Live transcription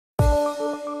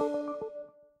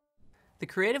The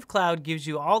Creative Cloud gives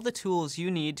you all the tools you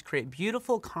need to create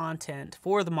beautiful content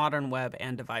for the modern web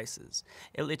and devices.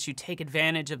 It lets you take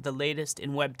advantage of the latest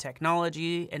in web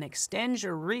technology and extends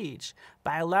your reach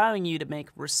by allowing you to make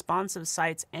responsive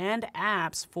sites and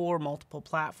apps for multiple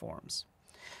platforms.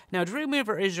 Now,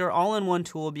 Dreamweaver is your all-in-one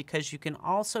tool because you can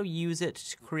also use it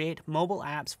to create mobile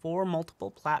apps for multiple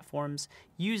platforms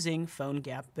using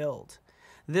PhoneGap Build.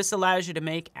 This allows you to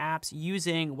make apps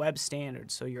using web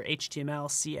standards, so your HTML,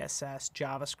 CSS,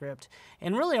 JavaScript,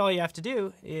 and really all you have to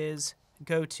do is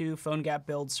go to PhoneGap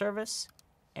Build service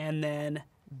and then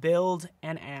build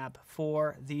an app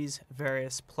for these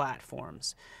various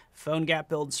platforms. PhoneGap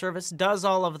Build service does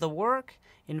all of the work.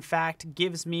 In fact,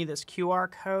 gives me this QR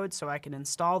code so I can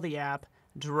install the app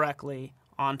directly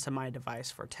onto my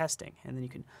device for testing, and then you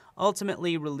can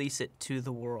ultimately release it to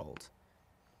the world.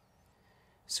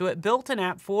 So it built an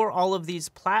app for all of these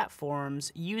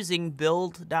platforms using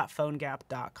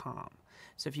build.phonegap.com.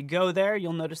 So if you go there,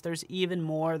 you'll notice there's even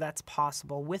more that's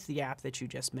possible with the app that you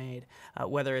just made,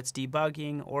 whether it's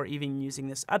debugging or even using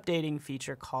this updating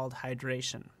feature called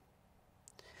hydration.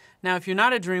 Now, if you're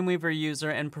not a Dreamweaver user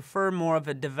and prefer more of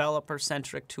a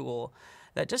developer-centric tool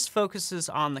that just focuses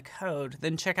on the code,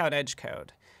 then check out Edge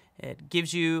Code. It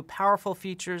gives you powerful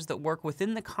features that work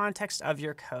within the context of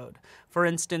your code. For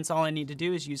instance, all I need to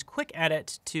do is use Quick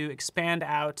Edit to expand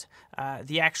out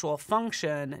the actual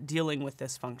function dealing with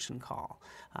this function call,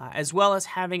 as well as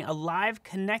having a live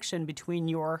connection between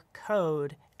your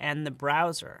code and the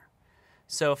browser.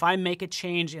 So if I make a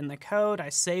change in the code, I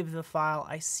save the file,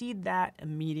 I see that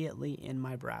immediately in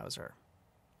my browser.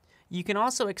 You can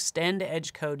also extend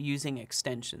Edge code using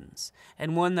extensions.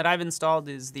 And one that I've installed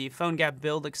is the PhoneGap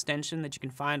Build extension that you can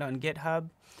find on GitHub.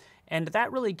 And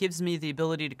that really gives me the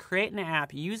ability to create an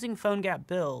app using PhoneGap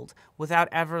Build without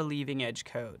ever leaving Edge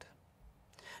code.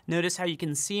 Notice how you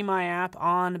can see my app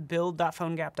on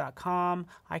build.phonegap.com.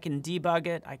 I can debug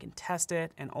it, I can test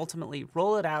it, and ultimately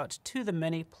roll it out to the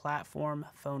many platform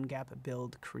PhoneGap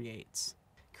Build creates.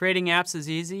 Creating apps is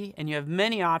easy, and you have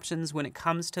many options when it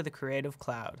comes to the Creative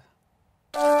Cloud.